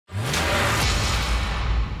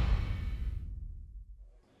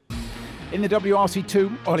In the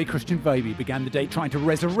WRC2, Ollie Christian Veiby began the day trying to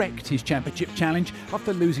resurrect his championship challenge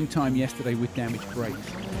after losing time yesterday with damaged brakes.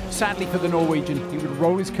 Sadly for the Norwegian, he would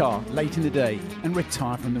roll his car late in the day and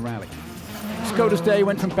retire from the rally. Skoda's day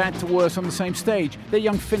went from bad to worse on the same stage. Their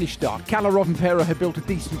young Finnish star, Kalle Rovanperä, had built a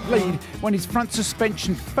decent lead when his front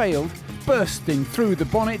suspension failed, bursting through the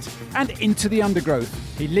bonnet and into the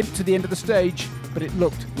undergrowth. He limped to the end of the stage, but it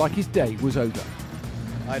looked like his day was over.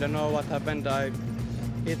 I don't know what happened. I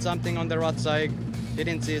hit something on the ruts. I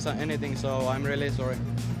didn't see anything, so I'm really sorry.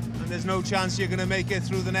 And there's no chance you're going to make it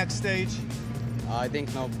through the next stage? I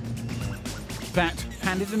think no. That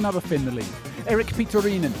handed another Finn the lead. Erik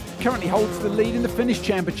Pitorinen currently holds the lead in the Finnish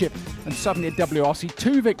Championship, and suddenly a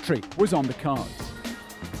WRC2 victory was on the cards.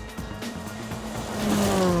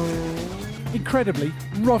 Incredibly,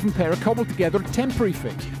 Rovanperä cobbled together a temporary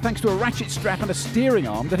fix thanks to a ratchet strap and a steering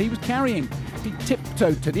arm that he was carrying. He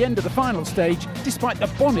tiptoed to the end of the final stage despite the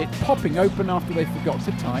bonnet popping open after they forgot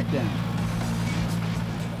to tie it down.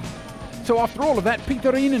 So after all of that,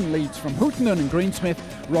 Pitorinen leads from Huhtinen and Greensmith.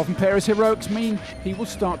 Rovanperä's heroics mean he will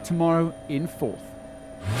start tomorrow in fourth.